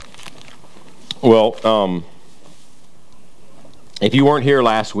Well, if you weren't here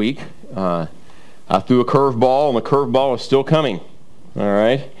last week, I threw a curveball, and the curveball is still coming. All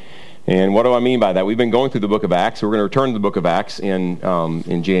right? And what do I mean by that? We've been going through the book of Acts. So we're going to return to the book of Acts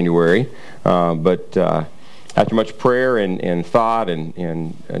in January. But after much prayer and thought,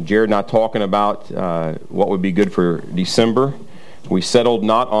 and Jared and I talking about what would be good for December, we settled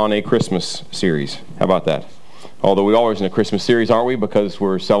not on a Christmas series. How about that? Although we're always in a Christmas series, aren't we? Because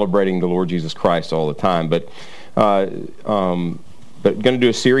we're celebrating the Lord Jesus Christ all the time. But going to do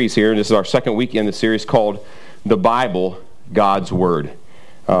a series here, and this is our second week in the series called The Bible, God's Word.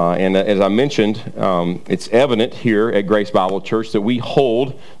 And as I mentioned, it's evident here at Grace Bible Church that we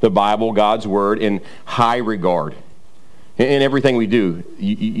hold the Bible, God's Word, in high regard. In everything we do,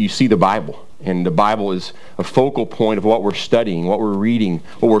 you see the Bible. And the Bible is a focal point of what we're studying, what we're reading,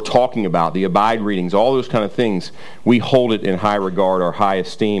 what we're talking about, the abide readings, all those kind of things. We hold it in high regard or high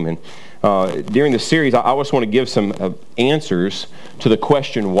esteem. And during the series, I just want to give some answers to the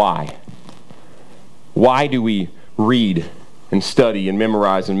question why. Why do we read and study and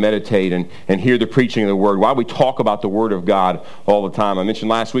memorize and meditate and hear the preaching of the Word? Why we talk about the Word of God all the time? I mentioned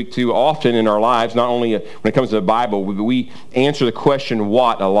last week too, often in our lives, not only when it comes to the Bible, we answer the question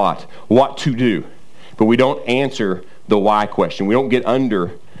what a lot, what to do. But we don't answer the why question. We don't get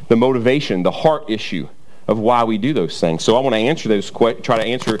under the motivation, the heart issue of why we do those things. So I want to try to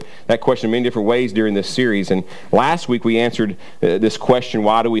answer that question in many different ways during this series. And last week we answered this question,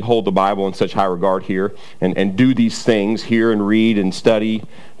 why do we hold the Bible in such high regard here and do these things, hear and read and study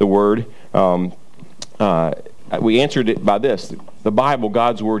the Word? We answered it by this: the Bible,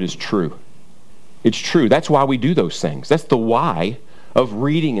 God's Word, is true. It's true. That's why we do those things. That's the why of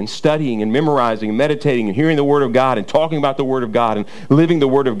reading and studying and memorizing and meditating and hearing the Word of God and talking about the Word of God and living the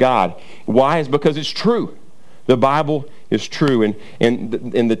Word of God. Why? Is because it's true. The Bible is true. And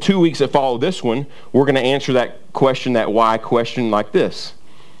in the 2 weeks that follow this one, we're going to answer that question, that why question, like this.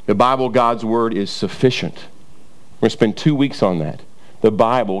 The Bible, God's Word, is sufficient. We're going to spend 2 weeks on that. The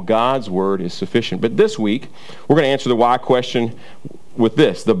Bible, God's Word, is sufficient. But this week, we're going to answer the why question with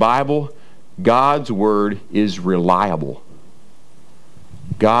this. The Bible, God's Word, is reliable.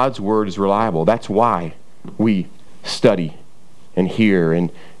 God's Word is reliable. That's why we study and hear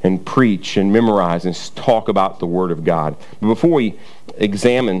and preach and memorize and talk about the Word of God. But before we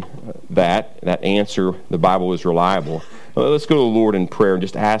examine that answer, the Bible is reliable, let's go to the Lord in prayer and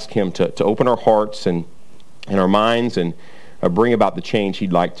just ask Him to open our hearts and our minds and bring about the change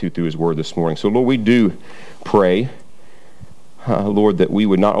He'd like to through His Word this morning. So Lord, we do pray, Lord, that we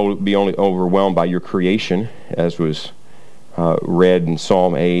would not be only overwhelmed by Your creation, as was read in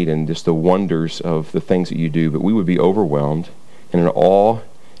Psalm 8, and just the wonders of the things that You do, but we would be overwhelmed and in awe,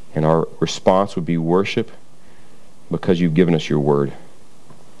 and our response would be worship because You've given us Your Word.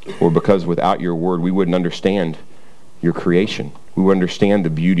 Or because without Your Word we wouldn't understand Your creation. We would understand the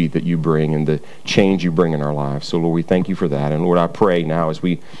beauty that You bring and the change You bring in our lives. So Lord, we thank You for that. And Lord, I pray now as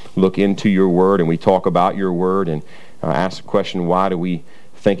we look into Your Word and we talk about Your Word and ask the question, why do we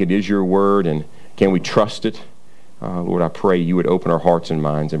think it is Your Word and can we trust it? Lord, I pray You would open our hearts and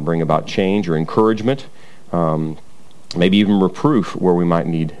minds and bring about change or encouragement, maybe even reproof where we might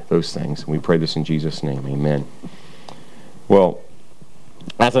need those things. We pray this in Jesus' name. Amen. Well,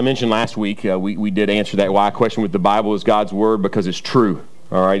 as I mentioned last week, we did answer that why question with the Bible is God's Word because it's true.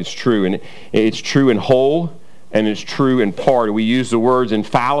 All right, it's true. And it's true in whole and it's true in part. We used the words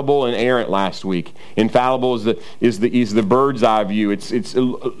infallible and errant last week. Infallible is the bird's eye view. It's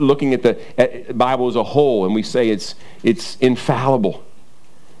looking at the Bible as a whole, and we say it's infallible.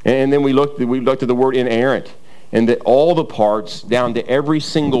 And then we looked at the word inerrant, and that all the parts, down to every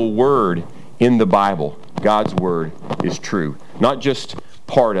single word in the Bible, God's Word is true. Not just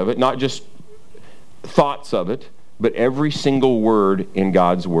part of it, not just thoughts of it, but every single word in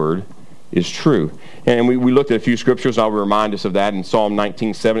God's Word is true. And we looked at a few scriptures, and I'll remind us of that. In Psalm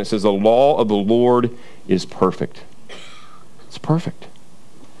 19:7, it says, the law of the Lord is perfect. It's perfect.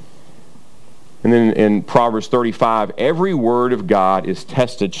 And then in Proverbs 35, every word of God is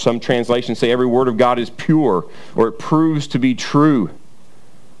tested. Some translations say every word of God is pure, or it proves to be true.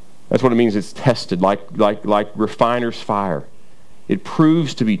 That's what it means. It's tested, like refiner's fire. It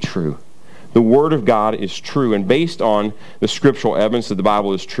proves to be true. The Word of God is true, and based on the scriptural evidence that the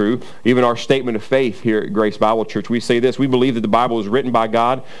Bible is true, even our statement of faith here at Grace Bible Church, we say this: we believe that the Bible is written by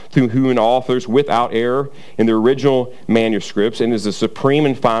God through human authors without error in the original manuscripts and is the supreme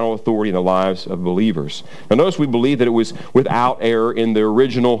and final authority in the lives of believers. Now notice we believe that it was without error in the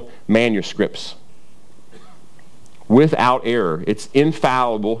original manuscripts. Without error. It's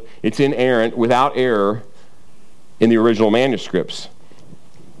infallible, it's inerrant, without error in the original manuscripts.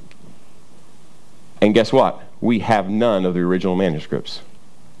 And guess what? We have none of the original manuscripts.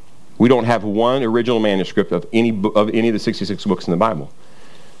 We don't have one original manuscript of any of the 66 books in the Bible.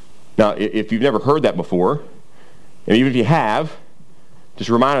 Now, if you've never heard that before, and even if you have, just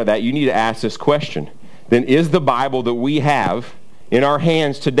a reminder of that, you need to ask this question. Then is the Bible that we have in our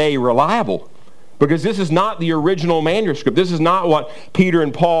hands today reliable? Because this is not the original manuscript. This is not what Peter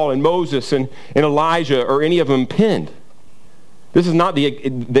and Paul and Moses and Elijah or any of them penned. This is not the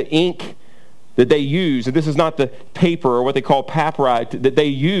ink that they use. This is not the paper or what they call papyri that they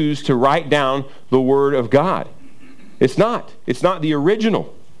use to write down the Word of God. It's not. It's not the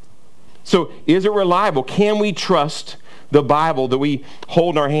original. So is it reliable? Can we trust the Bible that we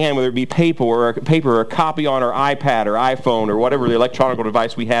hold in our hand, whether it be paper or a copy on our iPad or iPhone or whatever the electronic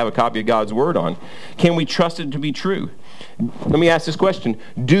device we have a copy of God's Word on? Can we trust it to be true? Let me ask this question.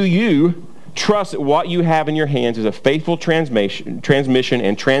 Do you trust that what you have in your hands is a faithful transmission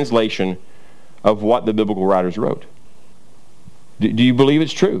and translation of what the biblical writers wrote? Do you believe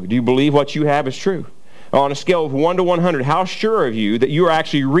it's true? Do you believe what you have is true? On a scale of 1 to 100, how sure are you that you are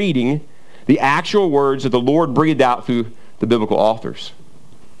actually reading the actual words that the Lord breathed out through the biblical authors?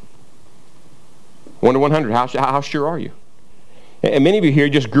 1 to 100, how sure are you? And many of you here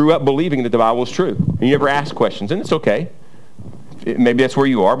just grew up believing that the Bible is true. And you never asked questions, and it's okay. Maybe that's where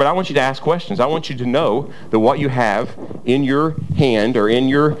you are, but I want you to ask questions. I want you to know that what you have in your hand or in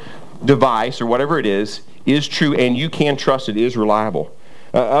your device or whatever it is true, and you can trust it is reliable.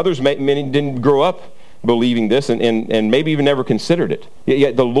 Many didn't grow up believing this and maybe even never considered it.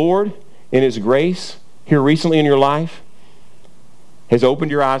 Yet the Lord, in His grace, here recently in your life, has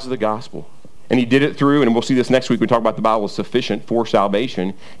opened your eyes to the gospel. And He did it through, and we'll see this next week, we talk about the Bible is sufficient for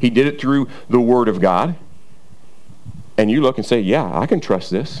salvation. He did it through the Word of God. And you look and say, yeah, I can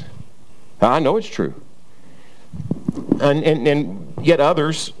trust this. I know it's true. And yet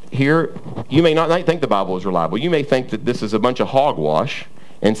others here, you may not think the Bible is reliable. You may think that this is a bunch of hogwash,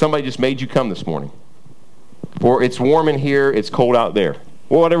 and somebody just made you come this morning. Or it's warm in here, it's cold out there.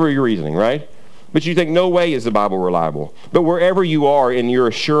 Well, whatever your reasoning, right? But you think, no way is the Bible reliable. But wherever you are in your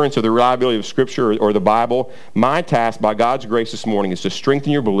assurance of the reliability of Scripture or the Bible, my task by God's grace this morning is to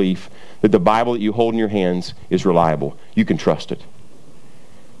strengthen your belief that the Bible that you hold in your hands is reliable. You can trust it.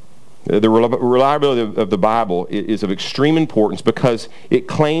 The reliability of the Bible is of extreme importance because it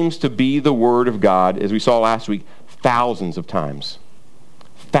claims to be the Word of God, as we saw last week, thousands of times.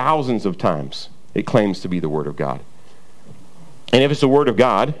 Thousands of times it claims to be the Word of God. And if it's the Word of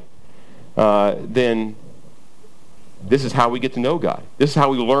God, then this is how we get to know God. This is how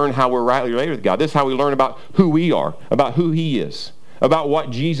we learn how we're rightly related with God. This is how we learn about who we are, about who He is, about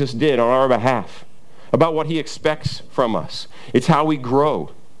what Jesus did on our behalf, about what He expects from us. It's how we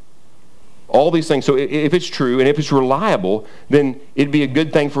grow. All these things. So if it's true and if it's reliable, then it'd be a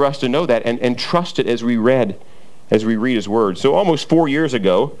good thing for us to know that and trust it as we read His Word. So almost 4 years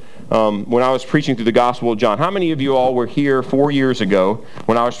ago, when I was preaching through the Gospel of John, how many of you all were here 4 years ago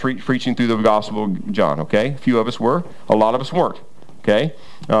when I was preaching through the Gospel of John? Okay, a few of us were, a lot of us weren't. Okay,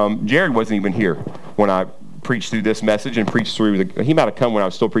 Jared wasn't even here when I preached through this message and preached through he might have come when I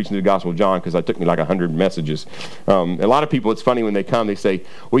was still preaching through the Gospel of John because it took me like 100 messages. A lot of people, it's funny when they come, they say,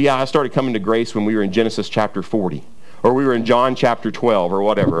 well, yeah, I started coming to grace when we were in Genesis chapter 40. Or we were in John chapter 12 or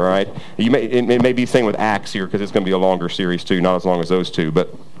whatever, all right? It may be the same with Acts here because it's going to be a longer series too, not as long as those two.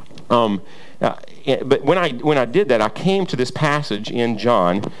 But when I did that, I came to this passage in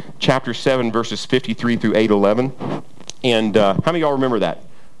John chapter 7, verses 53 through 8:11. And how many of y'all remember that?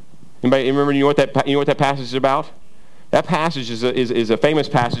 Anybody remember? You know what that passage is about? That passage is a famous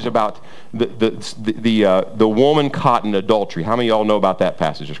passage about the woman caught in adultery. How many of y'all know about that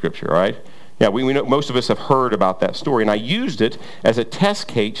passage of Scripture? All right. Yeah, we know, most of us have heard about that story, and I used it as a test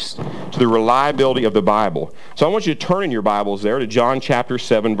case to the reliability of the Bible. So I want you to turn in your Bibles there to John chapter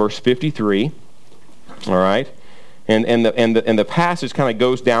 7, verse 53. All right, and the passage kind of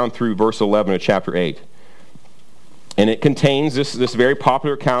goes down through verse 11 of chapter 8. And it contains this very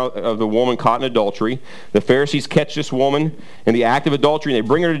popular account of the woman caught in adultery. The Pharisees catch this woman in the act of adultery, and they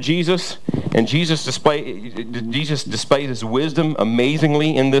bring her to Jesus. And Jesus displays His wisdom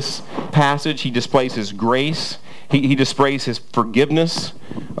amazingly in this passage. He displays His grace. He displays His forgiveness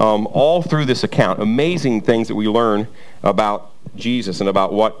all through this account. Amazing things that we learn about Jesus and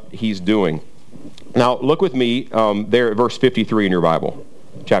about what He's doing. Now, look with me there at verse 53 in your Bible,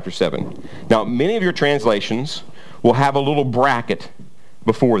 chapter 7. Now, many of your translations will have a little bracket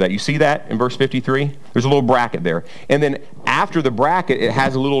before that. You see that in verse 53? There's a little bracket there. And then after the bracket, it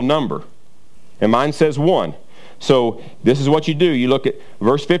has a little number. And mine says 1. So this is what you do. You look at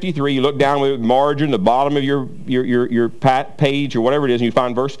verse 53, you look down with margin, the bottom of your page or whatever it is, and you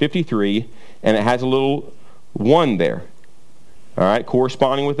find verse 53, and it has a little 1 there. All right,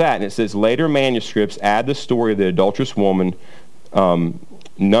 corresponding with that. And it says, later manuscripts add the story of the adulterous woman,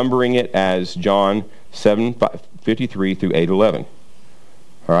 numbering it as John 7:53 through 8:11.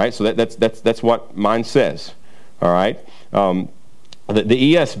 All right, so that's what mine says. All right.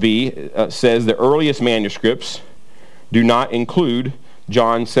 The ESV says the earliest manuscripts do not include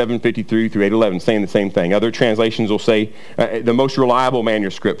John 7:53 through 8:11, saying the same thing. Other translations will say the most reliable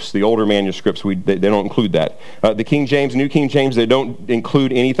manuscripts, the older manuscripts, they don't include that. The King James, New King James, they don't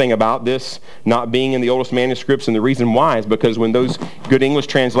include anything about this not being in the oldest manuscripts, and the reason why is because when those good English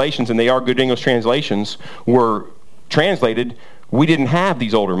translations, and they are good English translations, were translated, we didn't have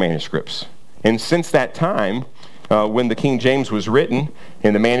these older manuscripts. And since that time, when the King James was written,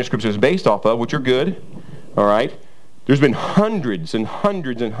 and the manuscripts it was based off of, which are good, all right, there's been hundreds and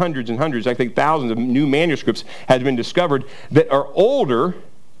hundreds and hundreds and hundreds, I think thousands of new manuscripts have been discovered that are older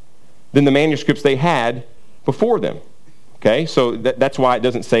than the manuscripts they had before them. Okay, so that's why it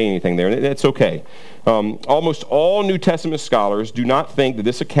doesn't say anything there, and it's okay. Almost all New Testament scholars do not think that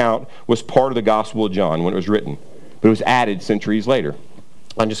this account was part of the Gospel of John when it was written, but it was added centuries later.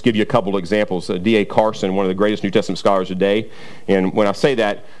 I'll just give you a couple of examples. D.A. Carson, one of the greatest New Testament scholars today, and when I say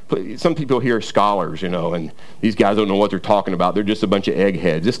that, some people hear scholars, and these guys don't know what they're talking about. They're just a bunch of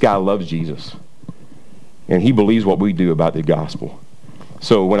eggheads. This guy loves Jesus, and he believes what we do about the gospel.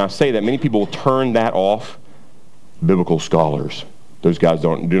 So when I say that, many people turn that off. Biblical scholars. Those guys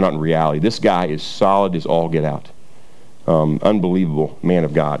do not in reality. This guy is solid as all get out. Unbelievable man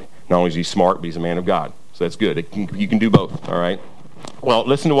of God. Not only is he smart, but he's a man of God. So that's good. You can do both, all right? Well,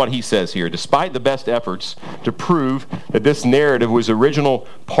 listen to what he says here. Despite the best efforts to prove that this narrative was the original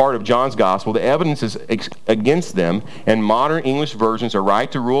part of John's gospel, the evidence is against them, and modern English versions are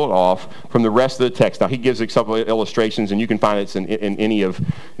right to rule it off from the rest of the text. Now, he gives a couple of illustrations, and you can find it in any of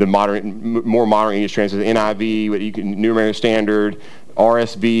the more modern English translations, NIV, New American Standard,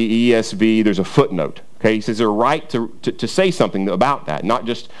 RSV, ESV. There's a footnote. Okay, he says they're right to say something about that, not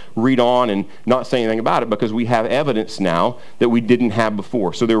just read on and not say anything about it, because we have evidence now that we didn't have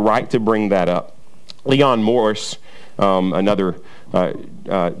before. So they're right to bring that up. Leon Morris, another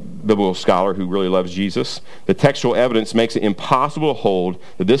biblical scholar who really loves Jesus, the textual evidence makes it impossible to hold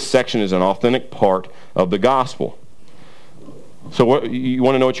that this section is an authentic part of the gospel. So you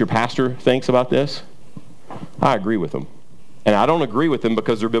want to know what your pastor thinks about this? I agree with him. And I don't agree with them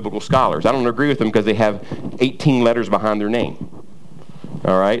because they're biblical scholars. I don't agree with them because they have 18 letters behind their name.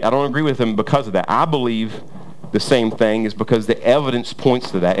 All right? I don't agree with them because of that. I believe the same thing is because the evidence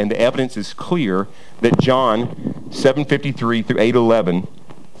points to that, and the evidence is clear that John 7:53 through 8:11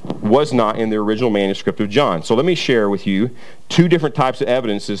 was not in the original manuscript of John. So let me share with you two different types of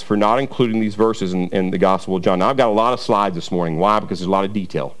evidences for not including these verses in the Gospel of John. Now, I've got a lot of slides this morning. Why? Because there's a lot of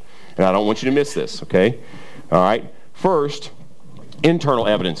detail, and I don't want you to miss this, okay? All right? First, internal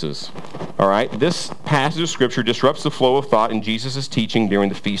evidences. All right, this passage of Scripture disrupts the flow of thought in Jesus' teaching during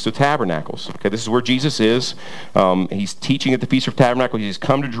the Feast of Tabernacles. Okay, this is where Jesus is. He's teaching at the Feast of Tabernacles. He's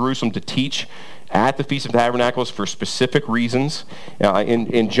come to Jerusalem to teach at the Feast of Tabernacles for specific reasons.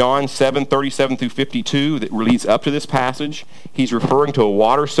 In John 7:37 through 52, that leads up to this passage, he's referring to a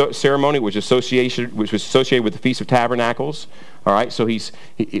water ceremony which was associated with the Feast of Tabernacles. All right, so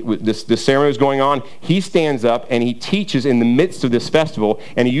this ceremony is going on. He stands up and he teaches in the midst of this festival,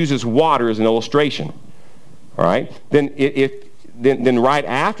 and he uses water as an illustration. All right, then right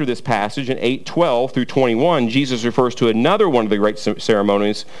after this passage in 8:12 through 21, Jesus refers to another one of the great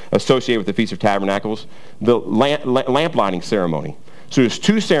ceremonies associated with the Feast of Tabernacles, the lamp lighting ceremony. So there's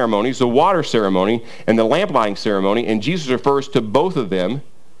two ceremonies, the water ceremony and the lamp lighting ceremony, and Jesus refers to both of them,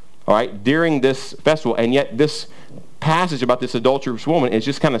 all right, during this festival, and yet this passage about this adulterous woman is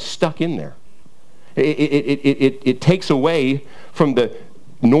just kind of stuck in there. It takes away from the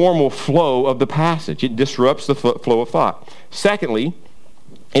normal flow of the passage. It disrupts the flow of thought. Secondly,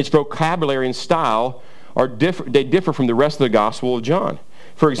 its vocabulary and style they differ from the rest of the Gospel of John.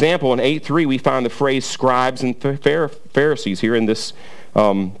 For example, in 8:3, we find the phrase scribes and Pharisees here in this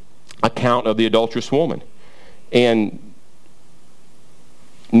account of the adulterous woman. And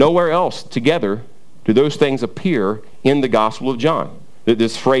nowhere else together do those things appear in the Gospel of John.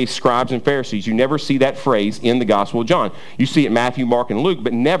 This phrase, scribes and Pharisees, you never see that phrase in the Gospel of John. You see it in Matthew, Mark, and Luke,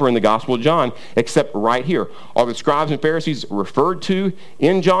 but never in the Gospel of John, except right here. Are the scribes and Pharisees referred to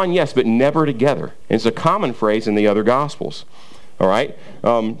in John? Yes, but never together. It's a common phrase in the other Gospels. All right?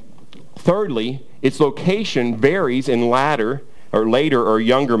 Thirdly, its location varies in latter or later or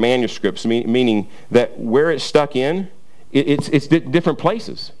younger manuscripts, meaning that where it's stuck in, it's different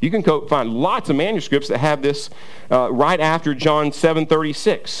places. You can find lots of manuscripts that have this right after John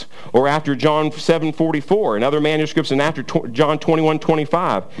 7:36 or after John 7:44, and other manuscripts and after John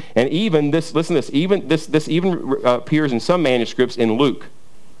 21:25. And even this, listen to this, this even appears in some manuscripts in Luke.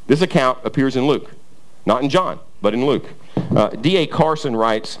 This account appears in Luke, not in John, but in Luke. D.A. Carson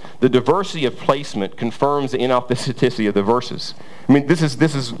writes, "The diversity of placement confirms the inauthenticity of the verses." I mean, this is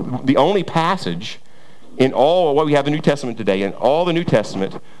the only passage in all what we have in the New Testament today, in all the New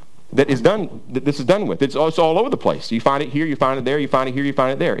Testament, that this is done with. It's all over the place. You find it here, you find it there, you find it here, you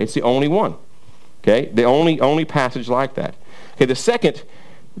find it there. It's the only one. Okay? The only passage like that. Okay, the second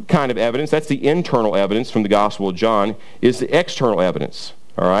kind of evidence, that's the internal evidence from the Gospel of John, is the external evidence.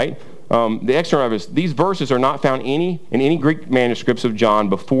 All right? The external evidence, these verses are not found in any Greek manuscripts of John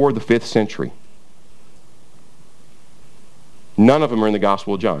before the 5th century. None of them are in the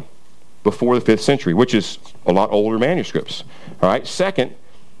Gospel of John before the 5th century, which is a lot older manuscripts. All right. Second,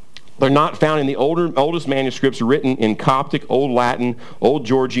 they're not found in the oldest manuscripts written in Coptic, Old Latin, Old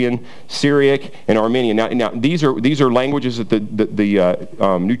Georgian, Syriac, and Armenian. Now these are languages that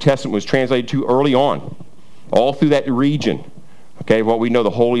the New Testament was translated to early on, all through that region. Okay, what we know,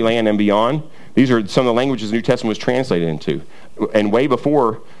 the Holy Land and beyond. These are some of the languages the New Testament was translated into, and way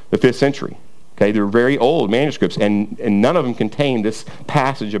before the 5th century. Okay, they're very old manuscripts, and none of them contain this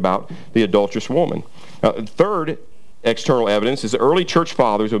passage about the adulterous woman. Now, third external evidence is the early church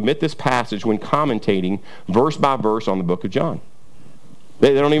fathers omit this passage when commentating verse by verse on the book of John.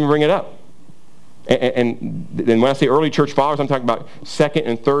 They don't even bring it up. And when I say early church fathers, I'm talking about 2nd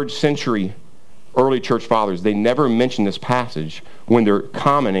and 3rd century early church fathers. They never mention this passage when they're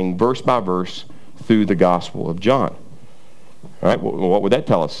commenting verse by verse through the Gospel of John. All right, well, what would that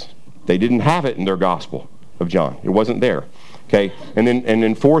tell us? They didn't have it in their Gospel of John. It wasn't there. Okay, and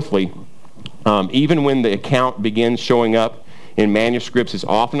then fourthly, even when the account begins showing up in manuscripts, it's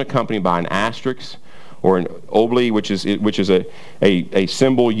often accompanied by an asterisk or an obli, which is a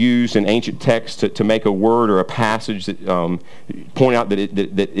symbol used in ancient texts to make a word or a passage that point out that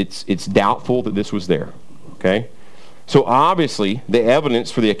it's doubtful that this was there. Okay, so obviously the evidence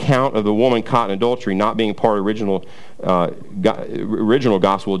for the account of the woman caught in adultery not being part of original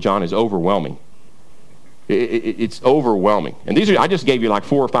Gospel of John is overwhelming. It's overwhelming. And I just gave you like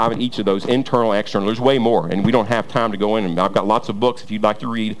 4 or 5 in each of those, internal, external. There's way more, and we don't have time to go in. And I've got lots of books. If you'd like to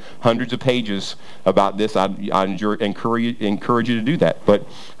read hundreds of pages about this, I'd encourage you to do that. But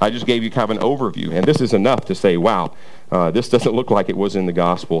I just gave you kind of an overview. And this is enough to say, wow, this doesn't look like it was in the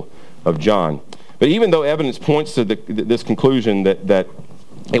Gospel of John. But even though evidence points to this conclusion that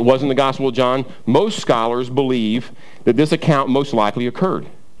it wasn't the Gospel of John, most scholars believe that this account most likely occurred.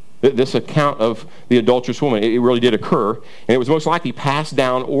 This account of the adulterous woman, it really did occur, and it was most likely passed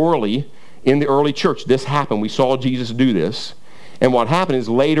down orally in the early church. This happened. We saw Jesus do this. And what happened is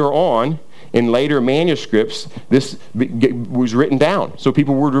later on, in later manuscripts, this was written down so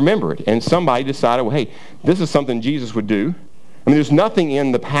people would remember it. And somebody decided, well, hey, this is something Jesus would do. I mean, there's nothing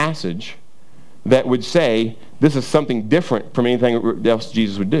in the passage that would say this is something different from anything else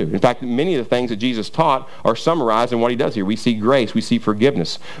Jesus would do. In fact, many of the things that Jesus taught are summarized in what he does here. We see grace. We see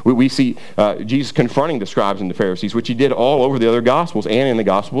forgiveness. We see Jesus confronting the scribes and the Pharisees, which he did all over the other Gospels and in the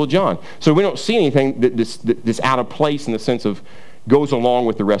Gospel of John. So we don't see anything that's out of place in the sense of goes along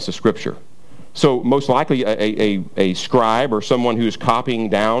with the rest of Scripture. So most likely a scribe or someone who is copying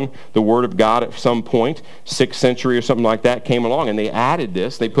down the Word of God at some point, 6th century or something like that, came along and they added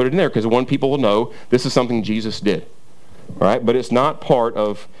this. They put it in there because one people will know this is something Jesus did. All right? But it's not part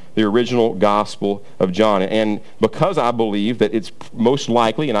of the original Gospel of John. And because I believe that it's most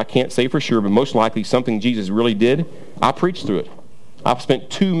likely, and I can't say for sure, but most likely something Jesus really did, I preached through it. I've spent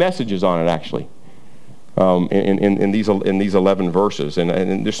 2 messages on it actually. In these 11 verses, and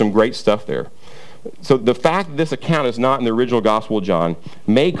there's some great stuff there. So the fact that this account is not in the original Gospel of John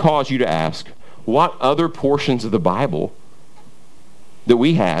may cause you to ask, what other portions of the Bible that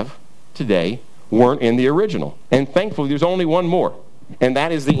we have today weren't in the original? And thankfully, there's only one more, and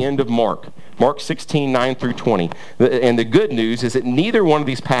that is the end of Mark. Mark 16, 9 through 20. And the good news is that neither one of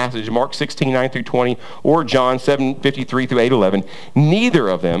these passages, Mark 16, 9 through 20, or John 7, 53 through 8, 11, neither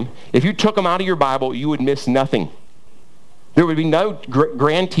of them, if you took them out of your Bible, you would miss nothing. There would be no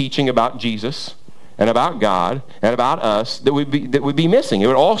grand teaching about Jesus and about God and about us that would be missing. It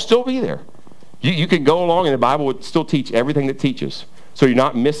would all still be there. You could go along and the Bible would still teach everything that teaches. So you're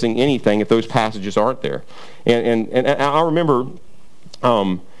not missing anything if those passages aren't there. And I remember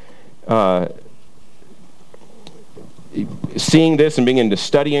seeing this and beginning to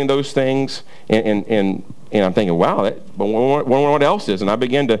studying those things and And I'm thinking, wow, but what else is? And I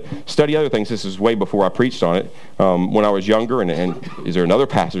began to study other things. This is way before I preached on it. When I was younger, and is there another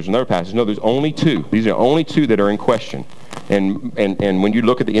passage? No, there's only two. These are the only two that are in question. And when you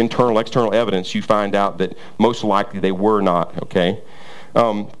look at the internal, external evidence, you find out that most likely they were not, okay?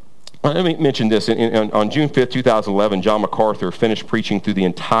 Let me mention this. On June 5th, 2011, John MacArthur finished preaching through the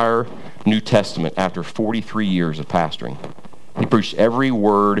entire New Testament after 43 years of pastoring. He preached every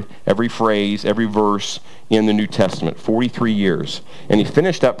word, every phrase, every verse in the New Testament, 43 years. And he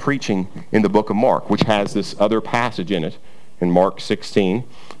finished up preaching in the book of Mark, which has this other passage in it, in Mark 16,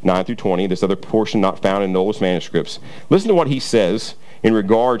 9 through 20, this other portion not found in the oldest manuscripts. Listen to what he says in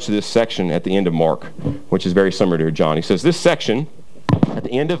regards to this section at the end of Mark, which is very similar to John. He says, this section at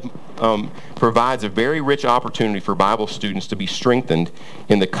the end of provides a very rich opportunity for Bible students to be strengthened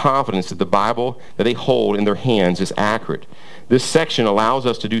in the confidence that the Bible that they hold in their hands is accurate. This section allows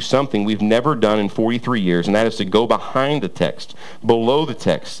us to do something we've never done in 43 years, and that is to go behind the text, below the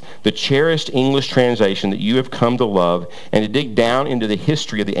text, the cherished English translation that you have come to love, and to dig down into the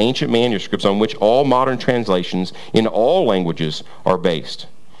history of the ancient manuscripts on which all modern translations in all languages are based.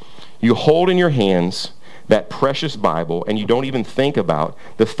 You hold in your hands that precious Bible, and you don't even think about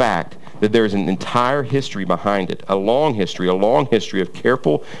the fact that there's an entire history behind it, a long history of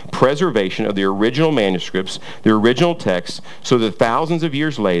careful preservation of the original manuscripts, the original texts, so that thousands of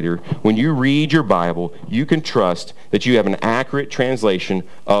years later, when you read your Bible, you can trust that you have an accurate translation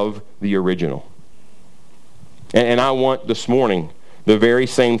of the original. And I want this morning the very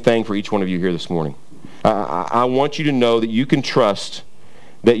same thing for each one of you here this morning. I want you to know that you can trust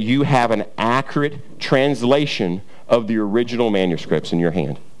that you have an accurate translation of the original manuscripts in your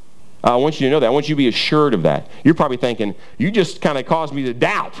hand. I want you to know that. I want you to be assured of that. You're probably thinking, you just kind of caused me to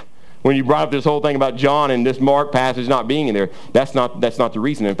doubt when you brought up this whole thing about John and this Mark passage not being in there. That's not the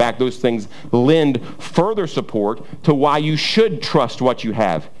reason. In fact, those things lend further support to why you should trust what you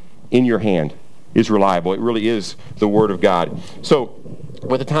have in your hand is reliable. It really is the Word of God. So,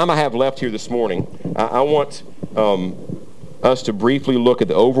 with the time I have left here this morning, I want us to briefly look at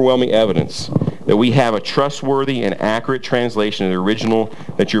the overwhelming evidence that we have a trustworthy and accurate translation of the original,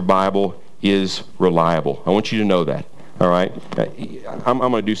 that your Bible is reliable. I want you to know that. All right? I'm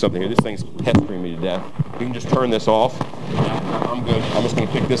going to do something here. This thing's pestering me to death. You can just turn this off. I'm good. I'm just going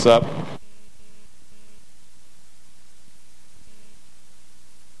to pick this up.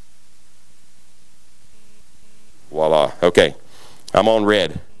 Voila. Okay. I'm on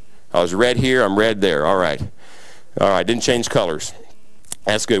red. I was red here. I'm red there. All right. All right, didn't change colors.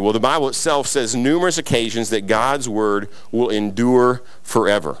 That's good. Well, the Bible itself says numerous occasions that God's Word will endure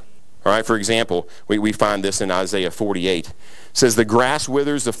forever. All right, for example, we find this in Isaiah 48. It says, the grass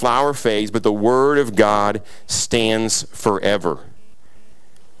withers, the flower fades, but the Word of God stands forever.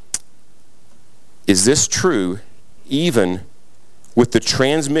 Is this true even with the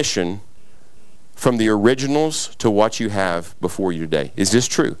transmission from the originals to what you have before you today? Is this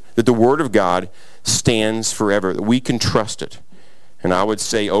true? That the Word of God stands forever, that we can trust it? And I would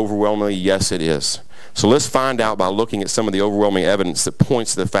say overwhelmingly, yes, it is. So let's find out by looking at some of the overwhelming evidence that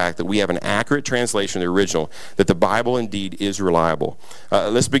points to the fact that we have an accurate translation of the original, that the Bible indeed is reliable.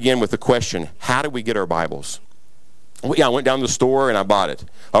 Let's begin with the question, how do we get our Bibles? I went down to the store and I bought it.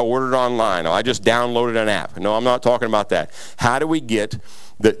 I ordered it online. I just downloaded an app. No, I'm not talking about that. How do we get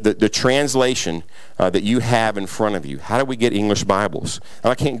the translation that you have in front of you? How do we get English Bibles?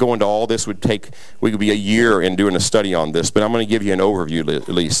 And I can't go into all this. We could be a year in doing a study on this, but I'm going to give you an overview at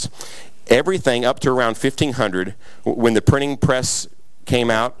least. Everything up to around 1500, when the printing press came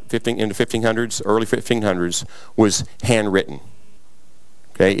out in the 1500s, early 1500s, was handwritten.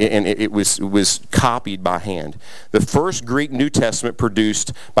 Okay, and it was copied by hand. The first Greek New Testament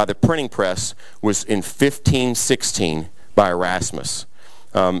produced by the printing press was in 1516 by Erasmus.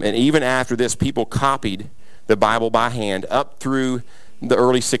 And even after this, people copied the Bible by hand up through the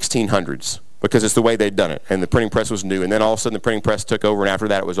early 1600s because it's the way they'd done it. And the printing press was new. And then all of a sudden the printing press took over, and after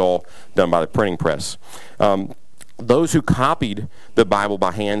that it was all done by the printing press. Those who copied the Bible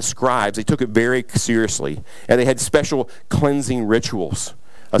by hand, scribes, they took it very seriously. And they had special cleansing rituals.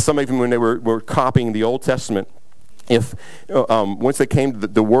 Some of them, when they were copying the Old Testament, if once they came to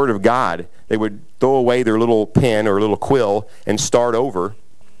the Word of God, they would throw away their little pen or little quill and start over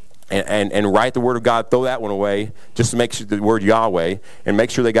and write the Word of God, throw that one away, just to make sure the word Yahweh, and make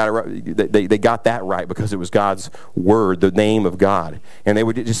sure they got it right. They got that right because it was God's Word, the name of God. And they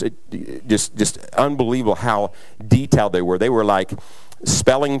would just unbelievable how detailed they were. They were like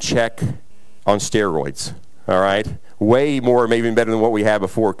spelling check on steroids. All right, way more, maybe even better than what we had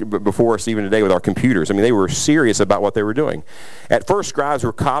before us even today with our computers. I mean, they were serious about what they were doing. At first, scribes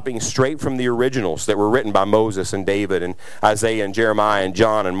were copying straight from the originals that were written by Moses and David and Isaiah and Jeremiah and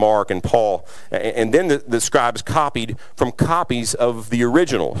John and Mark and Paul. And then the scribes copied from copies of the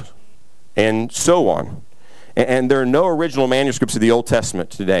originals and so on. And there are no original manuscripts of the Old Testament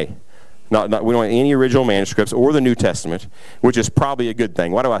today. We don't have any original manuscripts or the New Testament, which is probably a good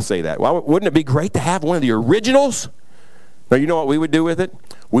thing. Why do I say that? Well, wouldn't it be great to have one of the originals? Now, you know what we would do with it?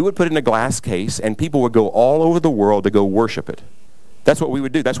 We would put it in a glass case, and people would go all over the world to go worship it. That's what we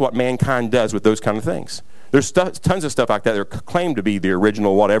would do. That's what mankind does with those kind of things. There's tons of stuff like that that are claimed to be the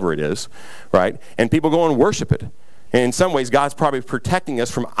original whatever it is, right? And people go and worship it. And in some ways, God's probably protecting us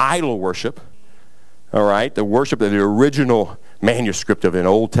from idol worship, all right? The worship of the original manuscript of an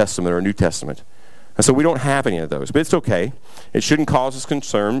Old Testament or a New Testament. And so we don't have any of those. But it's okay. It shouldn't cause us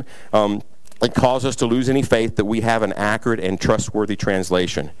concern. It causes us to lose any faith that we have an accurate and trustworthy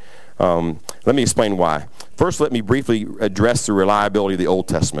translation. Let me explain why. First, let me briefly address the reliability of the Old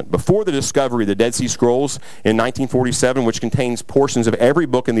Testament. Before the discovery of the Dead Sea Scrolls in 1947, which contains portions of every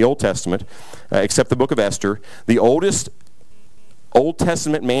book in the Old Testament, except the book of Esther, the oldest Old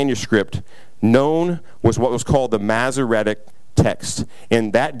Testament manuscript known was what was called the Masoretic text.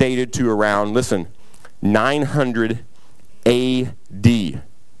 And that dated to around, listen, 900 A.D.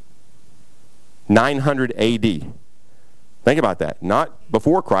 900 A.D. Think about that. Not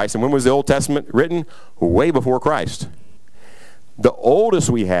before Christ. And when was the Old Testament written? Way before Christ. The oldest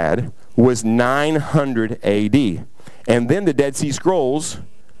we had was 900 A.D. And then the Dead Sea Scrolls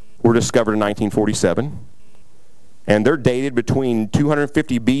were discovered in 1947. And they're dated between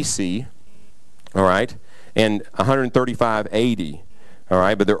 250 B.C., all right, and 135 A.D., all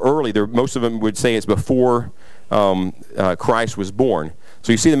right? But they're early. Most of them would say it's before Christ was born.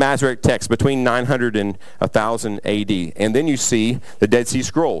 So you see the Masoretic text between 900 and 1000 A.D. And then you see the Dead Sea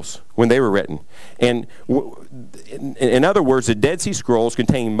Scrolls when they were written. And in other words, the Dead Sea Scrolls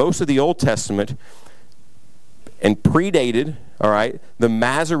contain most of the Old Testament and predated, all right, the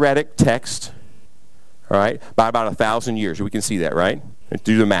Masoretic text, all right, by about 1,000 years. We can see that, right?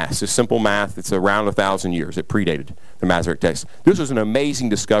 Do the math. It's simple math. It's around 1,000 years. It predated the Masoretic text. This was an amazing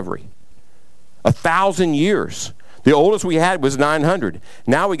discovery. 1,000 years. The oldest we had was 900.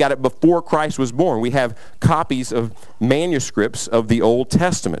 Now we got it before Christ was born. We have copies of manuscripts of the Old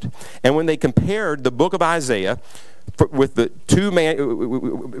Testament. And when they compared the book of Isaiah with the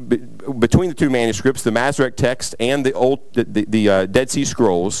between the two manuscripts, the Masoretic text and the Dead Sea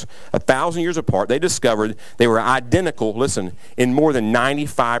Scrolls, 1,000 years apart, they discovered they were identical, listen, in more than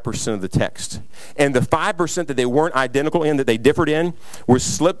 95% of the text. And the 5% that they weren't identical in, that they differed in, were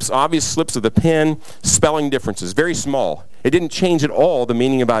obvious slips of the pen, spelling differences, very small. It didn't change at all the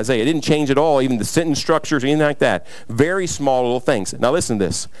meaning of Isaiah. It didn't change at all even the sentence structures or anything like that. Very small little things. Now listen to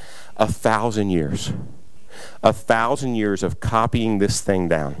this. 1,000 years. 1,000 years of copying this thing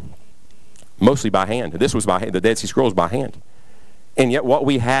down, mostly by hand. This was by hand. The Dead Sea Scrolls by hand, and yet what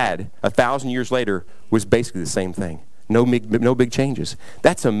we had 1,000 years later was basically the same thing. No big changes.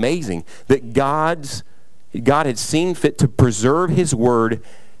 That's amazing that God had seen fit to preserve His Word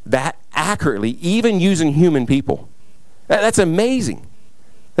that accurately, even using human people. That's amazing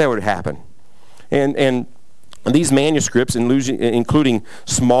that would happen, and these manuscripts, including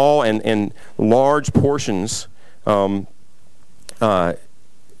small and large portions, didn't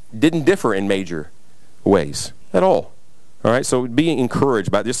differ in major ways at all. All right, so being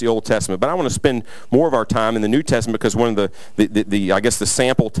encouraged by just the Old Testament. But I want to spend more of our time in the New Testament because one of the I guess the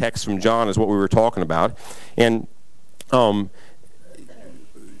sample text from John is what we were talking about. And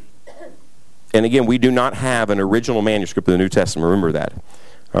again, we do not have an original manuscript of the New Testament. Remember that.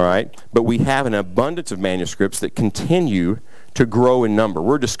 All right? But we have an abundance of manuscripts that continue to grow in number.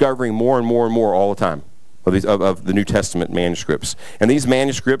 We're discovering more and more and more all the time of the New Testament manuscripts. And these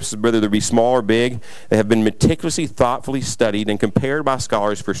manuscripts, whether they be small or big, they have been meticulously, thoughtfully studied and compared by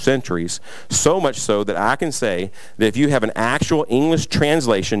scholars for centuries, so much so that I can say that if you have an actual English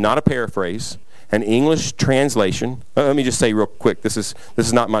translation, not a paraphrase, an English translation. Let me just say real quick, this is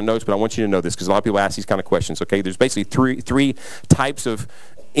not my notes, but I want you to know this because a lot of people ask these kind of questions, okay? There's basically three types of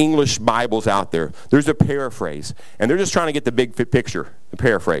English Bibles out there. There's a paraphrase, and they're just trying to get the big picture, the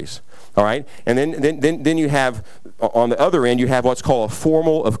paraphrase, all right? And then you have, on the other end, you have what's called a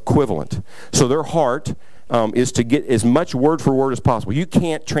formal equivalent. So their heart is to get as much word for word as possible. You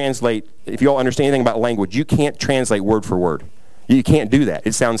can't translate, if you all understand anything about language, you can't translate word for word. You can't do that.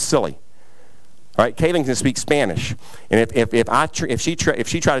 It sounds silly. All right, Kaylin can speak Spanish, and if she tried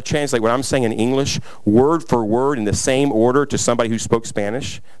to translate what I'm saying in English word for word in the same order to somebody who spoke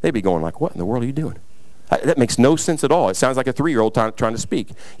Spanish, they'd be going like, "What in the world are you doing?" That makes no sense at all. It sounds like a 3-year-old trying to speak.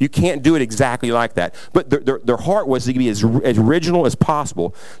 You can't do it exactly like that. But their heart was to be as original as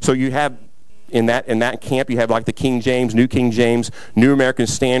possible. So you have, in that camp, you have like the King James, New King James, New American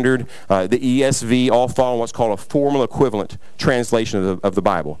Standard, the ESV, all following what's called a formal equivalent translation of the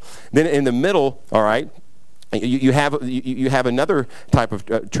Bible. Then in the middle, all right, you have another type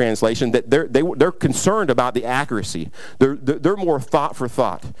of translation that they're concerned about the accuracy. They're more thought for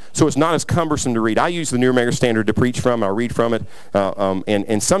thought, so it's not as cumbersome to read. I use the New American Standard to preach from. I read from it,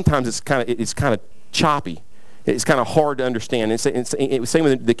 and sometimes it's kind of choppy. It's kind of hard to understand. It's same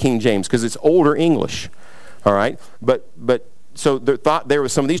with the King James because it's older English, all right. But so the thought there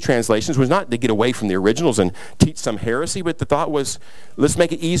with some of these translations was not to get away from the originals and teach some heresy, but the thought was, let's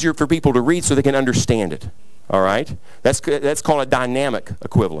make it easier for people to read so they can understand it. All right? That's called a dynamic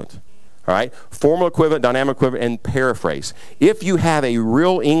equivalent. All right? Formal equivalent, dynamic equivalent, and paraphrase. If you have a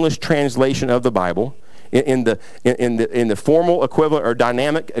real English translation of the Bible in the formal equivalent or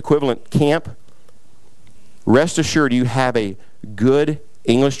dynamic equivalent camp, rest assured you have a good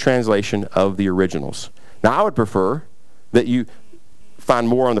English translation of the originals. Now, I would prefer that you find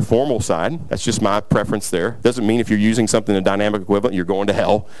more on the formal side. That's just my preference there. Doesn't mean if you're using something in a dynamic equivalent, you're going to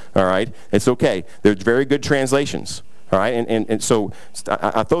hell. All right? It's okay. There's very good translations. All right? And so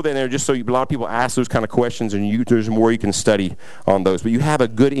I throw that in there just so a lot of people ask those kind of questions, and there's more you can study on those. But you have a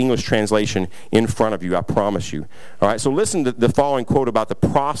good English translation in front of you, I promise you. All right? So listen to the following quote about the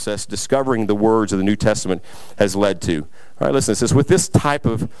process discovering the words of the New Testament has led to. All right, listen, it says, with this type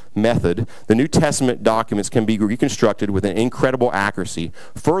of method, the New Testament documents can be reconstructed with an incredible accuracy.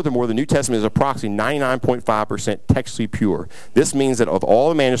 Furthermore, the New Testament is approximately 99.5% textually pure. This means that of all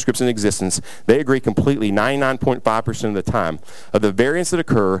the manuscripts in existence, they agree completely 99.5% of the time. Of the variants that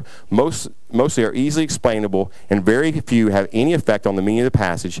occur, mostly are easily explainable, and very few have any effect on the meaning of the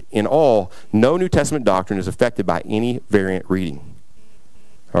passage. In all, no New Testament doctrine is affected by any variant reading.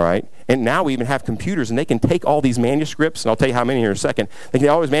 All right? And now we even have computers, and they can take all these manuscripts, and I'll tell you how many here in a second. They can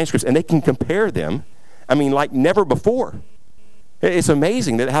take all these manuscripts, and they can compare them, I mean, like never before. It's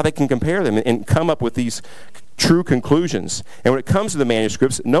amazing how they can compare them and come up with these true conclusions. And when it comes to the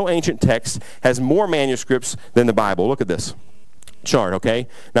manuscripts, no ancient text has more manuscripts than the Bible. Look at this chart, okay?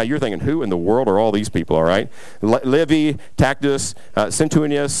 Now you're thinking, who in the world are all these people, all right? Livy, Tacitus,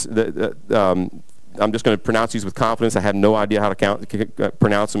 Suetonius, I'm just going to pronounce these with confidence. I have no idea how to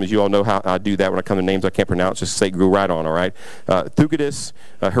pronounce them. As you all know how I do that when I come to names I can't pronounce. Just say go right on, all right? Thucydides,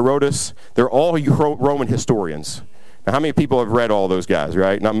 Herodotus, they're all Roman historians. Now, how many people have read all those guys,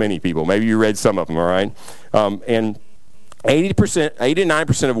 right? Not many people. Maybe you read some of them, all right? And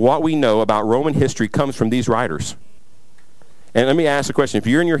 89% of what we know about Roman history comes from these writers. And let me ask a question. If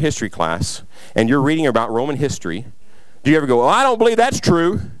you're in your history class and you're reading about Roman history, do you ever go, well, I don't believe that's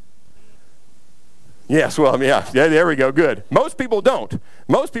true? Yes, well, yeah, there we go, good. Most people don't.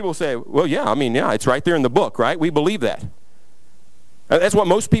 Most people say, well, yeah, it's right there in the book, right? We believe that. That's what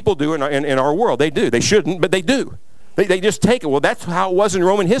most people do in our world. They do. They shouldn't, but they do. They just take it. Well, that's how it was in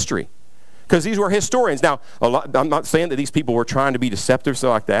Roman history, because these were historians. Now, I'm not saying that these people were trying to be deceptive, so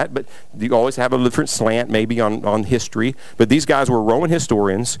like that, but you always have a different slant maybe on history. But these guys were Roman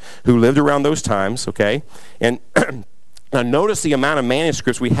historians who lived around those times, okay? And now notice the amount of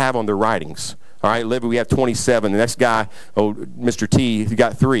manuscripts we have on their writings. All right, Livy, we have 27. The next guy, Mr. T, he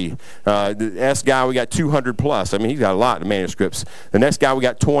got 3. The S guy, we got 200 plus. I mean, he's got a lot of manuscripts. The next guy, we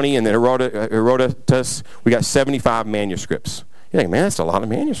got 20, and then Herodotus, we got 75 manuscripts. You think, man, that's a lot of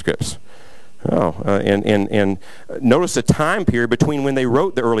manuscripts. And notice the time period between when they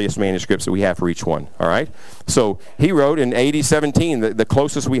wrote the earliest manuscripts that we have for each one, all right? So he wrote in AD 17. The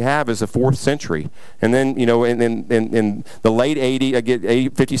closest we have is the 4th century. And then, in the late AD, I get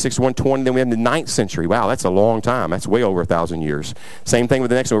AD 56 to 120, then we have the 9th century. Wow, that's a long time. That's way over 1,000 years. Same thing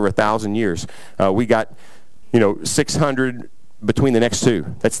with the next over 1,000 years. We got, 600 between the next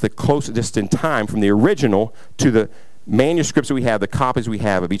two. That's the closest in time from the original to the manuscripts that we have, the copies we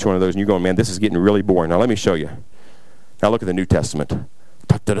have of each one of those, and you're going, man, this is getting really boring. Now let me show you. Now look at the New Testament.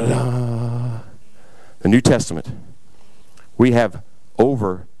 Da-da-da-da. The New Testament. We have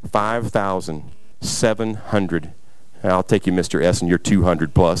over 5,700. I'll take you, Mr. S, and you're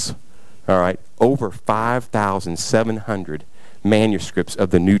 200 plus. All right, over 5,700 manuscripts of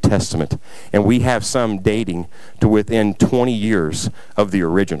the New Testament, and we have some dating to within 20 years of the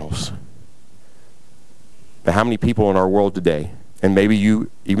originals. But how many people in our world today, and maybe you,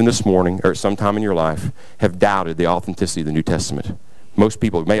 even this morning or sometime in your life, have doubted the authenticity of the New Testament? Most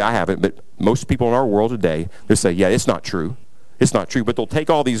people, maybe I haven't, but most people in our world today, they say, yeah, it's not true. It's not true. But they'll take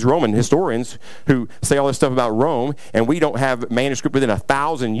all these Roman historians who say all this stuff about Rome, and we don't have manuscript within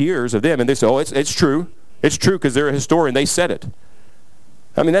 1,000 years of them, and they say, oh, it's true. It's true because they're a historian. They said it.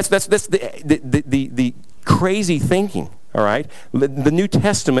 I mean, that's the crazy thinking, all right? The New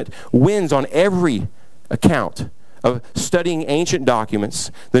Testament wins on every account of studying ancient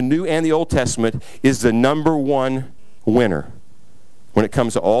documents. The New and the Old Testament is the number one winner when it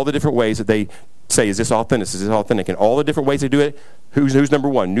comes to all the different ways that they say, is this authentic? Is this authentic? And all the different ways they do it, who's number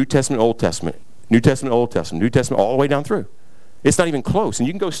one? New Testament, Old Testament. New Testament, Old Testament. New Testament, all the way down through. It's not even close. And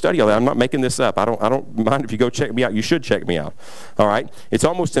you can go study all that. I'm not making this up. I don't mind if you go check me out. You should check me out. All right? It's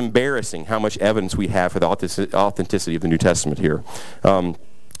almost embarrassing how much evidence we have for the authenticity of the New Testament here.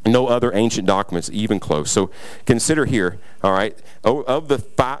 No other ancient documents even close. So consider here, all right, of the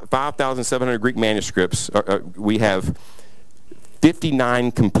 5,700 Greek manuscripts, we have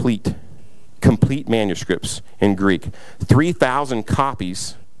 59 complete manuscripts in Greek. 3,000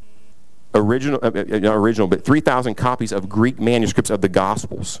 copies, but 3,000 copies of Greek manuscripts of the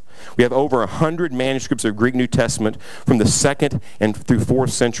Gospels. We have over 100 manuscripts of Greek New Testament from the 2nd and through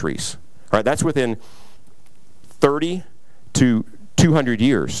 4th centuries. All right, that's within 30 to 200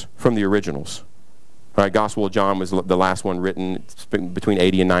 years from the originals. All right, Gospel of John was the last one written between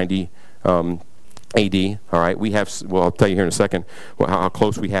 80 and 90 AD. All right, we have, well, I'll tell you here in a second how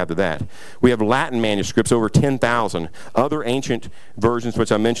close we have to that. We have Latin manuscripts, over 10,000. Other ancient versions, which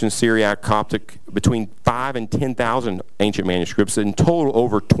I mentioned, Syriac, Coptic, between 5 and 10,000 ancient manuscripts. In total,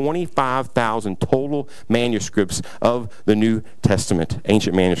 over 25,000 total manuscripts of the New Testament,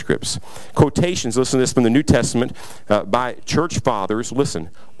 ancient manuscripts. Quotations, listen to this, from the New Testament by church fathers, listen,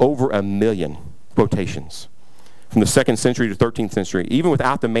 over 1 million quotations. From the 2nd century to 13th century. Even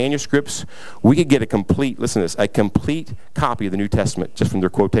without the manuscripts, we could get a complete copy of the New Testament just from their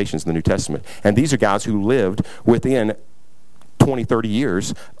quotations in the New Testament. And these are guys who lived within 20, 30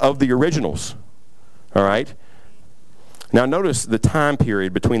 years of the originals. All right? Now notice the time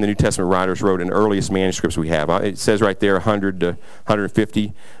period between the New Testament writers wrote and earliest manuscripts we have. It says right there 100 to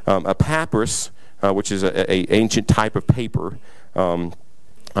 150. A papyrus, which is an ancient type of paper,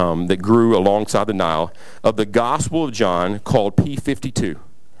 that grew alongside the Nile, of the Gospel of John, called P52.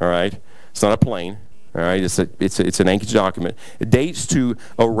 All right, it's not a plane. All right, it's an ancient document. It dates to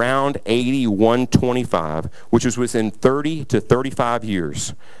around AD 125, which was within 30 to 35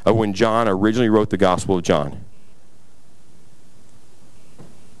 years of when John originally wrote the Gospel of John.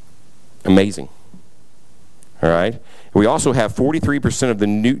 Amazing. All right. We also have 43% of the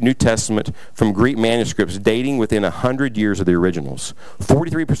New Testament from Greek manuscripts dating within 100 years of the originals.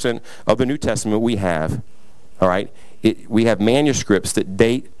 43% of the New Testament we have, all right, we have manuscripts that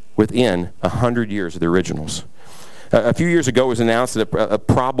date within 100 years of the originals. A few years ago it was announced that a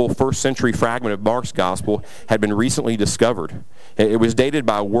probable 1st century fragment of Mark's Gospel had been recently discovered. It was dated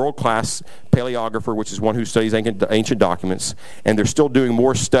by a world-class paleographer, which is one who studies ancient documents, and they're still doing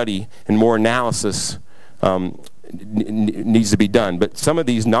more study and more analysis needs to be done. But some of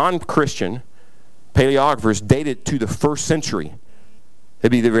these non-Christian paleographers date it to the 1st century.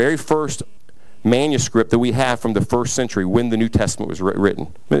 It'd be the very first manuscript that we have from the 1st century when the New Testament was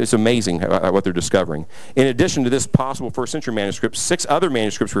written. It's amazing what they're discovering. In addition to this possible 1st century manuscript, 6 other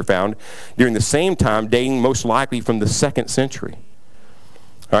manuscripts were found during the same time, dating most likely from the 2nd century.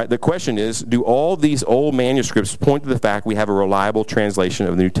 All right, the question is, do all these old manuscripts point to the fact we have a reliable translation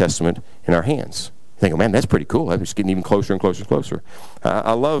of the New Testament in our hands? Think, oh man, that's pretty cool. It's getting even closer and closer and closer.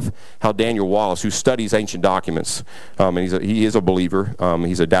 I love how Daniel Wallace, who studies ancient documents, and he is a believer.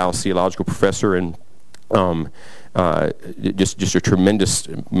 He's a Dallas theological professor and just a tremendous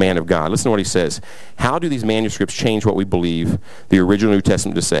man of God. Listen to what he says. How do these manuscripts change what we believe the original New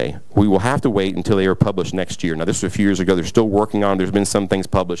Testament to say? We will have to wait until they are published next year. Now, this was a few years ago. They're still working on it. There's been some things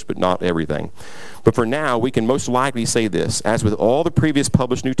published, but not everything. But for now, we can most likely say this. As with all the previous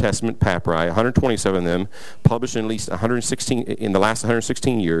published New Testament papyri, 127 of them, published in at least 116 in the last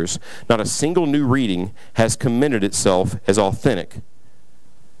 116 years, not a single new reading has commended itself as authentic.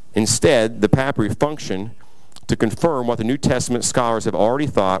 Instead, the papyri function to confirm what the New Testament scholars have already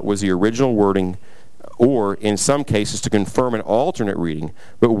thought was the original wording, or in some cases to confirm an alternate reading,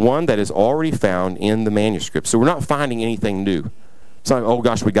 but one that is already found in the manuscript. So we're not finding anything new. It's not, oh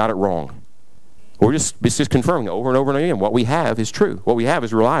gosh, we got it wrong. It's just confirming over and over and again. What we have is true. What we have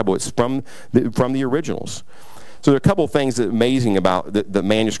is reliable. It's from the originals. So there are a couple of things that are amazing about the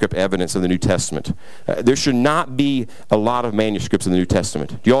manuscript evidence of the New Testament. There should not be a lot of manuscripts in the New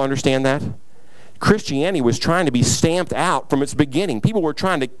Testament. Do you all understand that? Christianity was trying to be stamped out from its beginning. People were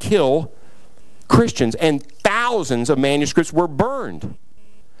trying to kill Christians, and thousands of manuscripts were burned.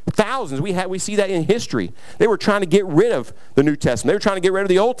 Thousands. We see that in history. They were trying to get rid of the New Testament. They were trying to get rid of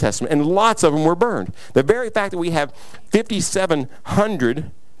the Old Testament, and lots of them were burned. The very fact that we have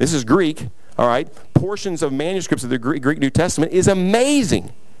 5,700, this is Greek, all right, portions of manuscripts of the Greek New Testament is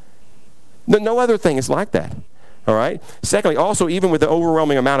amazing. No other thing is like that. All right. Secondly, also, even with the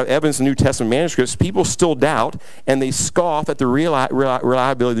overwhelming amount of evidence in New Testament manuscripts, people still doubt and they scoff at the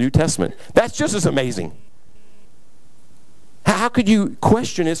reliability of the New Testament. That's just as amazing. How could you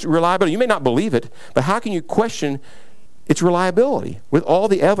question its reliability? You may not believe it, but how can you question its reliability with all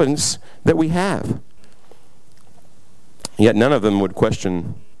the evidence that we have? Yet none of them would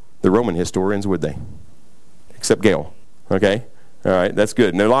question the Roman historians, would they? Except Gale. Okay? All right, that's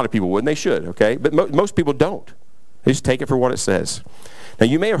good. And a lot of people would, and they should, okay? But most people don't. They just take it for what it says. Now,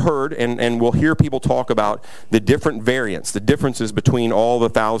 you may have heard, and we'll hear people talk about the different variants, the differences between all the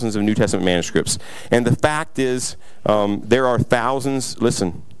thousands of New Testament manuscripts. And the fact is, there are thousands,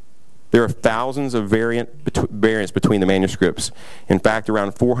 listen, there are thousands of variants between the manuscripts. In fact,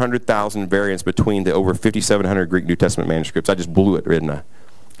 around 400,000 variants between the over 5,700 Greek New Testament manuscripts. I just blew it, didn't I?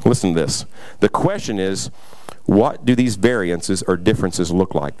 Listen to this. The question is, what do these variances or differences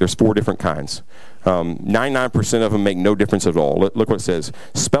look like? There's 4 different kinds. 99% of them make no difference at all. Look what it says.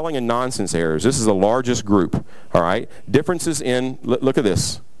 Spelling and nonsense errors. This is the largest group. All right. Differences in, look at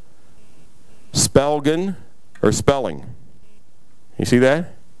this. Spelgen or spelling. You see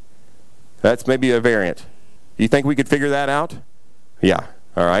that? That's maybe a variant. You think we could figure that out? Yeah.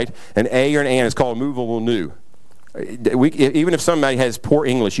 All right. An A or an an is called movable nu. Even if somebody has poor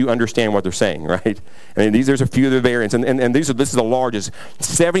English, you understand what they're saying, right? I mean, there's a few of the variants, and this is the largest.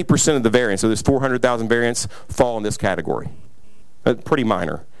 70% of the variants, so there's 400,000 variants, fall in this category. Pretty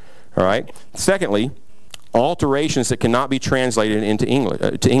minor, all right? Secondly, alterations that cannot be translated into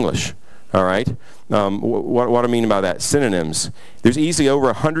English, all right? What I mean by that? Synonyms. There's easily over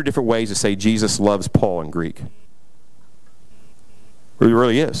 100 different ways to say Jesus loves Paul in Greek. It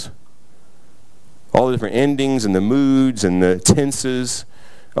really is. All the different endings and the moods and the tenses,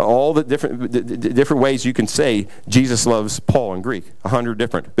 all the different ways you can say Jesus loves Paul in Greek. 100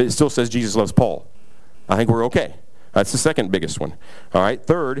 different. But it still says Jesus loves Paul. I think we're okay. That's the second biggest one. All right.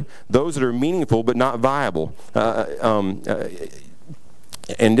 Third, those that are meaningful but not viable.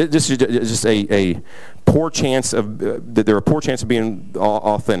 And this is just a poor chance of that there are a poor chance of being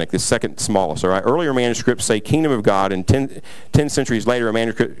authentic. The second smallest. All right. Earlier manuscripts say Kingdom of God, and 10 centuries later, a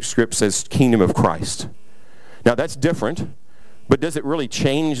manuscript says Kingdom of Christ. Now that's different, but does it really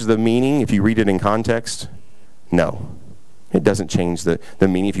change the meaning if you read it in context? No. It doesn't change the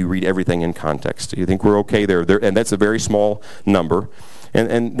meaning if you read everything in context. You think we're okay there, and that's a very small number.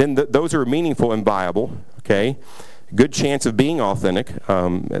 And then those are meaningful and viable. Okay. Good chance of being authentic.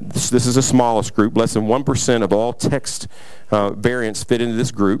 This is the smallest group. Less than 1% of all text variants fit into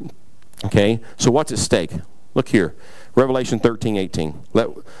this group. Okay, so what's at stake? Look here. Revelation 13:18. Let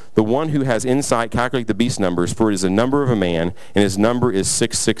the one who has insight calculate the beast numbers, for it is the number of a man, and his number is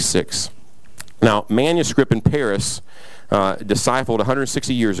 666. Now, manuscript in Paris, deciphered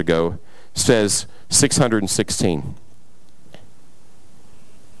 160 years ago, says 616.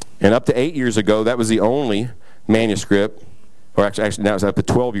 And up to 8 years ago, that was the only manuscript, or actually now it's up to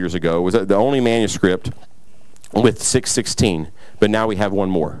 12 years ago, was the only manuscript with 616, but now we have one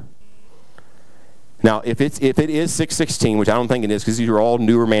more. Now, if it is 616, which I don't think it is, because these are all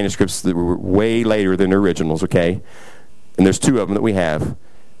newer manuscripts that were way later than the originals, okay? And there's 2 of them that we have.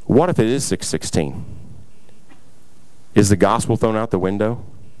 What if it is 616? Is the gospel thrown out the window?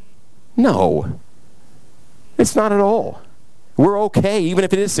 No. It's not at all. We're okay, even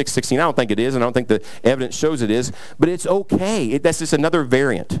if it is 616. I don't think it is, and I don't think the evidence shows it is, but it's okay. That's just another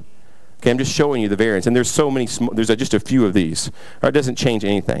variant. Okay, I'm just showing you the variants, and there's so many, there's just a few of these. It doesn't change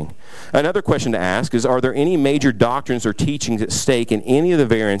anything. Another question to ask is, are there any major doctrines or teachings at stake in any of the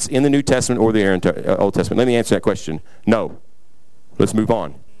variants in the New Testament or the Old Testament? Let me answer that question. No. Let's move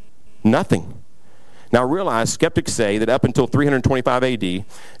on. Nothing. Now realize, skeptics say that up until 325 AD,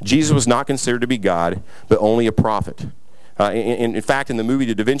 Jesus was not considered to be God, but only a prophet. In fact, in the movie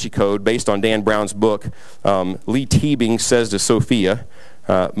The Da Vinci Code, based on Dan Brown's book, Lee Teabing says to Sophia,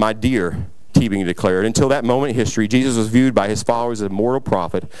 my dear, Teabing declared, until that moment in history, Jesus was viewed by his followers as a mortal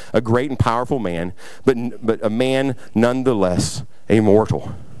prophet, a great and powerful man, but a man nonetheless a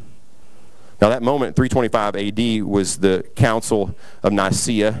mortal. Now that moment, 325 AD, was the Council of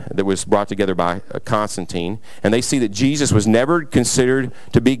Nicaea that was brought together by Constantine, and they see that Jesus was never considered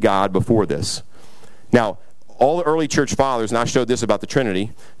to be God before this. Now, all the early church fathers, and I showed this about the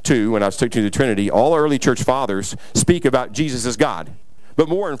Trinity, too, when I was teaching the Trinity, all early church fathers speak about Jesus as God. But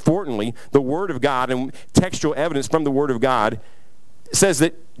more importantly, the Word of God and textual evidence from the Word of God says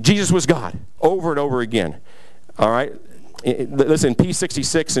that Jesus was God over and over again. All right? listen,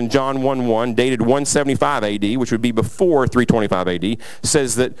 P66 in John 1:1, dated 175 AD, which would be before 325 AD,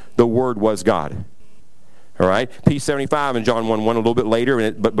 says that the Word was God. All right? P75 in John 1:1, a little bit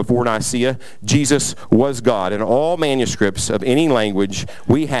later, but before Nicaea, Jesus was God. In all manuscripts of any language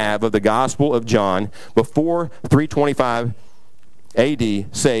we have of the Gospel of John before 325 AD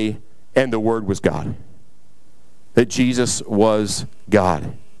say, and the Word was God. That Jesus was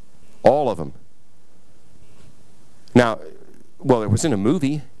God. All of them. Now, well, it was in a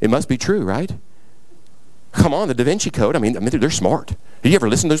movie. It must be true, right? Come on, the Da Vinci Code. I mean, they're smart. Do you ever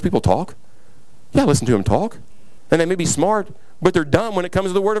listen to those people talk? Yeah, listen to them talk. And they may be smart, but they're dumb when it comes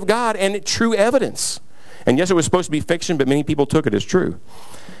to the Word of God and true evidence. And yes, it was supposed to be fiction, but many people took it as true.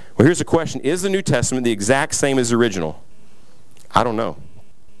 Well, here's the question. Is the New Testament the exact same as the original? I don't know.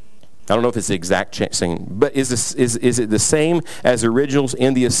 I don't know if it's the exact same. But is it the same as the originals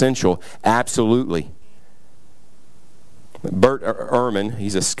in the essential? Absolutely. Bert Ehrman,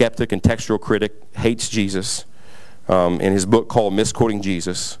 he's a skeptic and textual critic, hates Jesus. In his book called Misquoting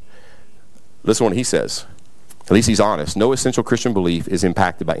Jesus, listen to what he says. At least he's honest. No essential Christian belief is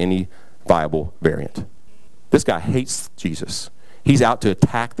impacted by any Bible variant. This guy hates Jesus. He's out to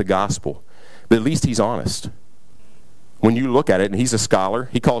attack the gospel. But at least he's honest. When you look at it, and he's a scholar,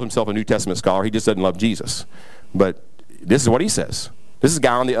 he calls himself a New Testament scholar, he just doesn't love Jesus. But this is what he says. This is a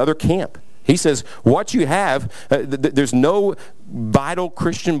guy on the other camp. He says, what you have, there's no vital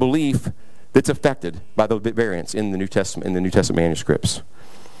Christian belief that's affected by the variants in the New Testament manuscripts.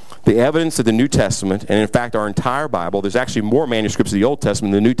 The evidence of the New Testament, and in fact our entire Bible, there's actually more manuscripts of the Old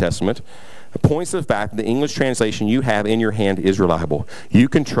Testament than the New Testament, points to the fact that the English translation you have in your hand is reliable. You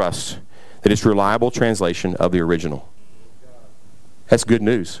can trust that it's reliable translation of the original. That's good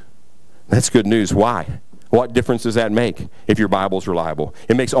news. That's good news. Why? What difference does that make if your Bible's reliable?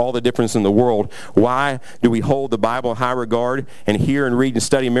 It makes all the difference in the world. Why do we hold the Bible in high regard and hear and read and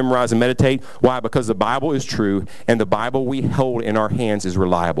study and memorize and meditate? Why? Because the Bible is true, and the Bible we hold in our hands is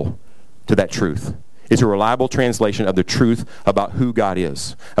reliable to that truth. It's a reliable translation of the truth about who God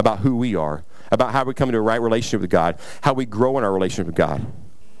is, about who we are, about how we come into a right relationship with God, how we grow in our relationship with God.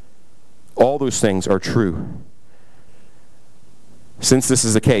 All those things are true. Since this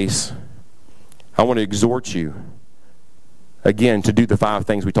is the case, I want to exhort you, again, to do the 5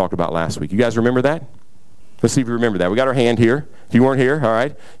 things we talked about last week. You guys remember that? Let's see if you remember that. We got our hand here. If you weren't here, all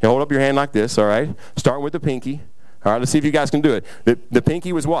right, you hold up your hand like this, all right? Start with the pinky. All right, let's see if you guys can do it. The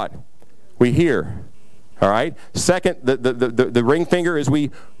pinky was what? We hear. All right? Second, the ring finger is we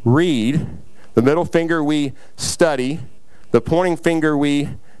read. The middle finger we study. The pointing finger we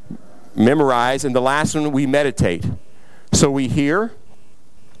memorize. And the last one we meditate. So we hear,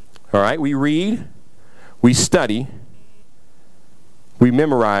 all right, we read, we study, we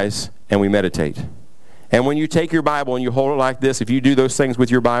memorize, and we meditate. And when you take your Bible and you hold it like this, if you do those things with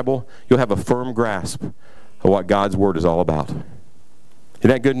your Bible, you'll have a firm grasp of what God's Word is all about. Isn't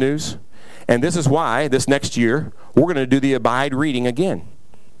that good news? And this is why this next year we're going to do the Abide reading again.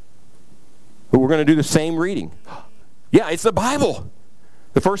 We're going to do the same reading. Yeah, it's the Bible.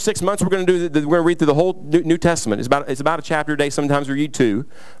 The first 6 months we're going to read through the whole New Testament. It's about a chapter a day. Sometimes we read 2,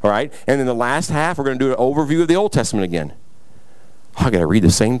 all right? And then the last half we're going to do an overview of the Old Testament again. Oh, I got to read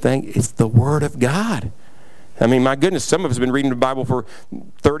the same thing. It's the Word of God. I mean, my goodness, some of us have been reading the Bible for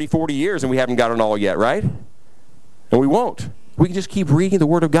 30, 40 years and we haven't got it all yet, right? And we won't. We can just keep reading the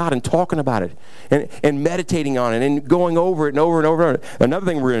Word of God and talking about it and meditating on it and going over it and over and over and over. Another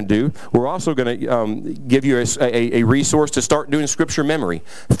thing we're going to do, we're also going to give you a resource to start doing Scripture memory.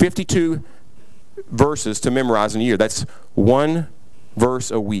 52 verses to memorize in a year. That's 1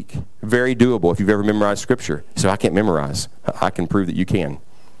 verse a week. Very doable if you've ever memorized Scripture. So I can't memorize. I can prove that you can.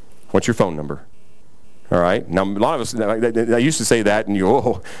 What's your phone number? All right. Now, a lot of us, I used to say that, and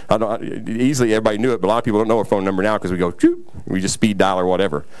easily everybody knew it, but a lot of people don't know our phone number now because we go, we just speed dial or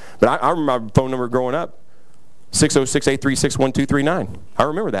whatever. But I remember my phone number growing up, 606-836-1239. I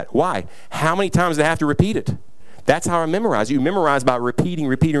remember that. Why? How many times did I have to repeat it? That's how I memorize. You memorize by repeating.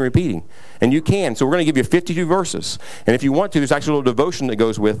 And you can. So we're going to give you 52 verses. And if you want to, there's actually a little devotion that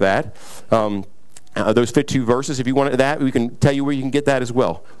goes with that. Those 52 verses, if you want that, we can tell you where you can get that as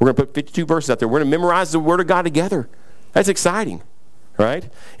well. We're going to put 52 verses out there. We're going to memorize the Word of God together. That's exciting, right?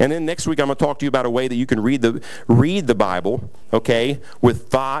 And then next week I'm going to talk to you about a way that you can read the Bible, okay, with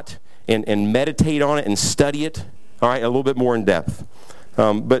thought and meditate on it and study it, all right, a little bit more in depth.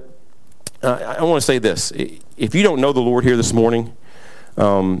 But I want to say this. If you don't know the Lord here this morning,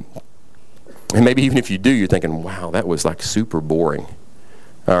 and maybe even if you do, you're thinking, wow, that was like super boring,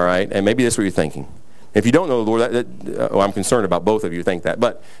 all right? And maybe that's what you're thinking. If you don't know the Lord, I'm concerned about both of you think that.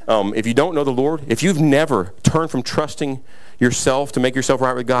 But if you don't know the Lord, if you've never turned from trusting yourself to make yourself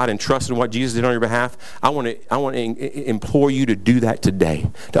right with God and trusted in what Jesus did on your behalf, I want to implore you to do that today.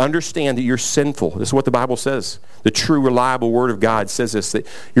 To understand that you're sinful. This is what the Bible says. The true, reliable Word of God says this, that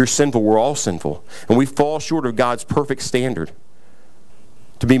you're sinful. We're all sinful. And we fall short of God's perfect standard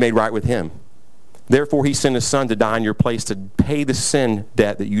to be made right with Him. Therefore, He sent His Son to die in your place to pay the sin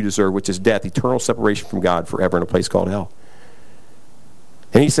debt that you deserve, which is death, eternal separation from God forever in a place called hell.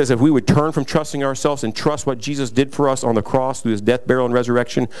 And He says if we would turn from trusting ourselves and trust what Jesus did for us on the cross through His death, burial, and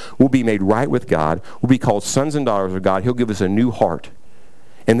resurrection, we'll be made right with God. We'll be called sons and daughters of God. He'll give us a new heart.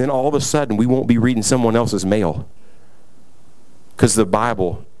 And then all of a sudden, we won't be reading someone else's mail. Because the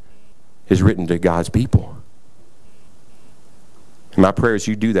Bible is written to God's people. And my prayer is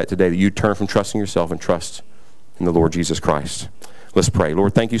you do that today, that you turn from trusting yourself and trust in the Lord Jesus Christ. Let's pray.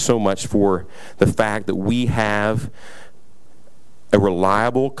 Lord, thank you so much for the fact that we have a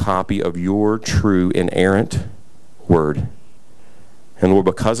reliable copy of your true, inerrant word. And Lord,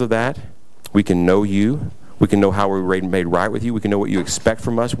 because of that, we can know you. We can know how we're made right with you. We can know what you expect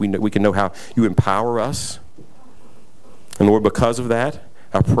from us. We can know how you empower us. And Lord, because of that,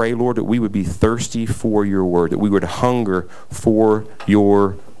 I pray, Lord, that we would be thirsty for your word, that we would hunger for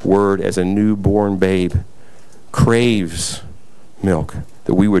your word as a newborn babe craves milk,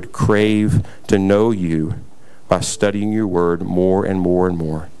 that we would crave to know you by studying your word more and more and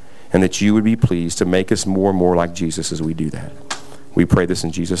more, and that you would be pleased to make us more and more like Jesus as we do that. We pray this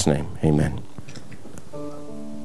in Jesus' name. Amen.